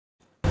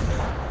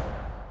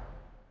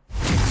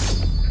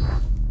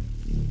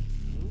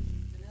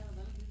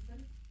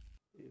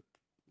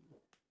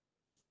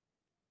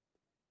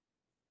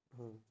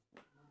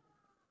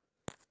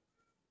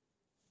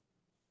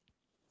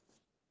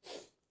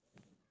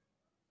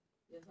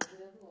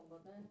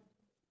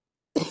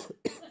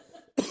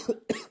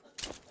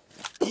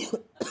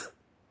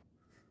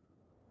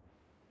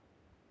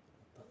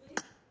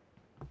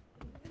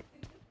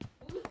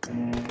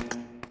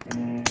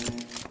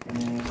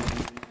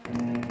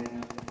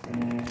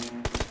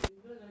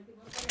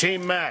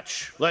Team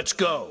match, let's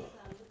go.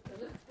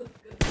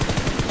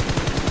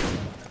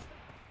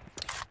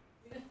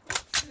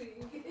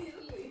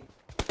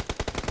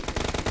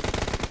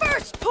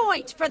 First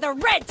point for the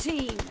red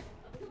team.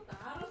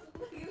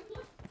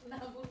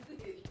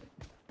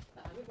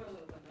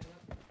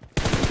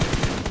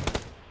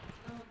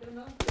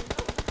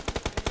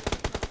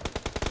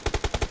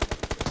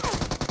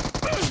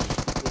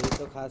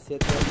 तो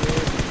खासियत है।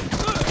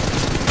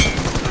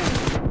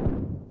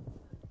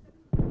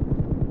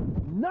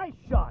 Nice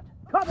shot.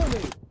 Cover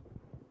me.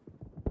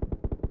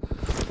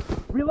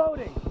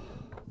 Reloading.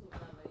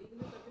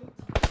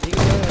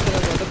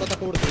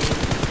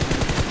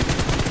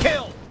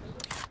 Kill.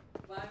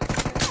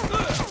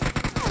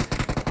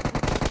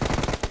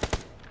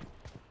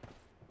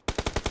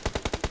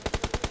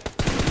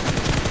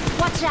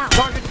 Watch out.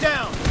 Target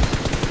down.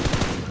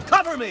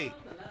 Cover me.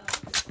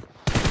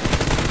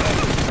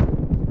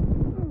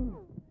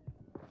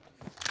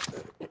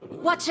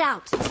 Watch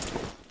out.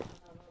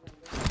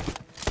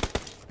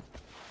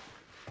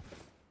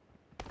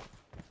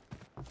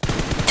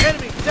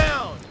 Enemy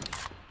down.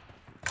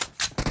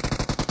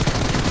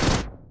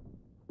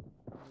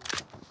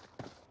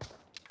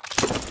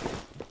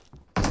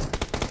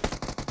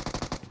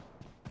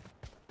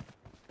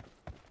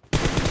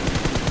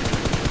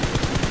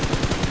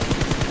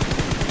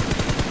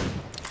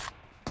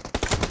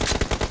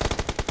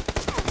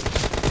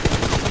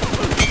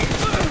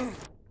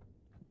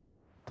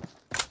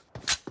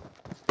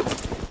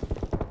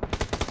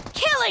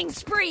 Killing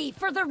spree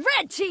for the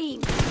red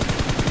team.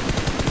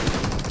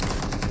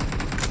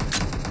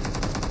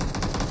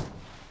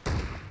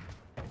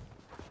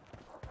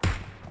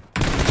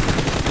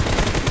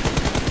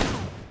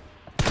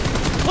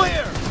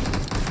 Clear.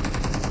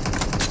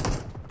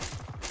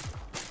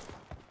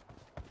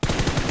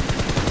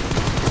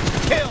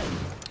 Kill.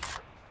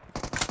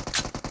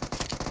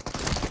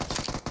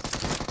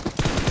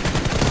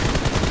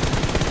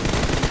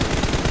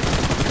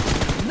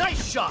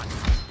 Nice shot.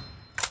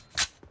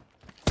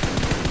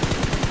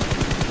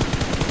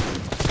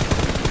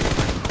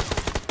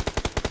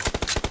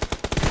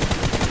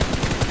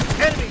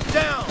 Enemy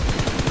down.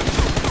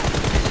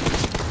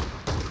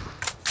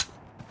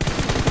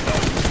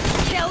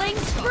 Killing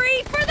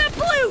spree for the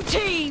blue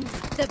team.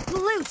 The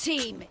blue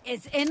team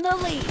is in the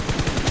lead.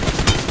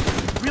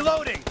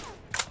 Reloading.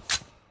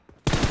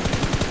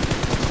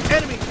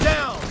 Enemy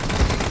down.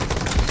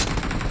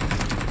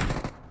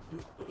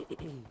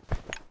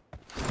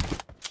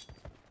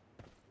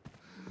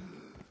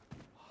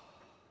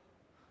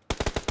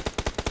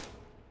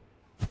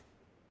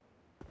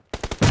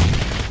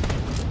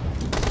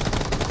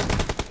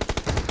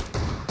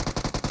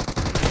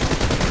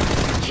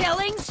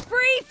 Killing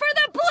spree for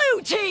the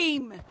blue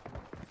team.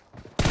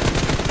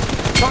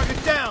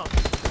 Target down.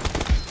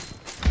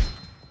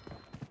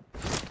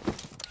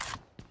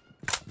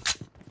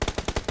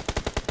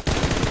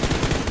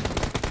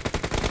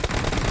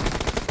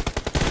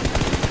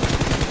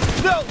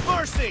 No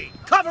mercy.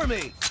 Cover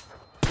me.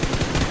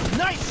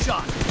 Nice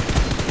shot.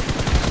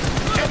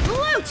 The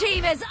blue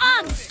team is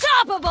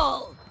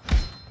unstoppable.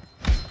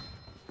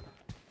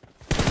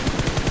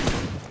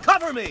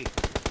 Cover me.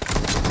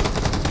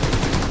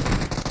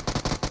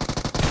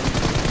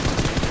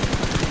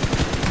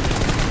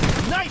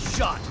 Nice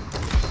shot.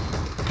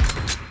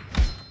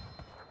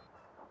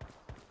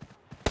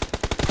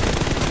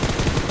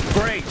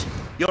 Great.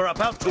 You're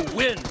about to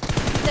win.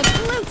 The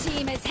blue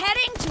team is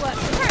heading to a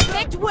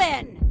perfect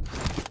win.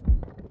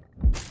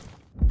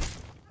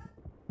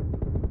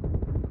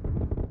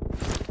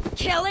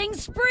 Killing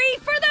spree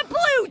for the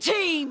blue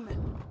team.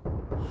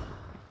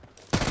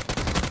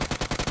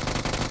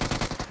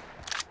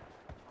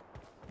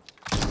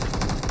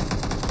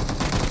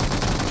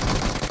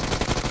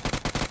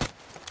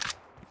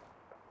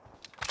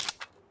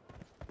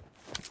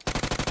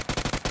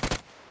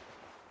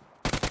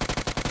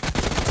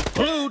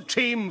 Blue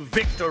team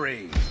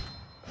victory.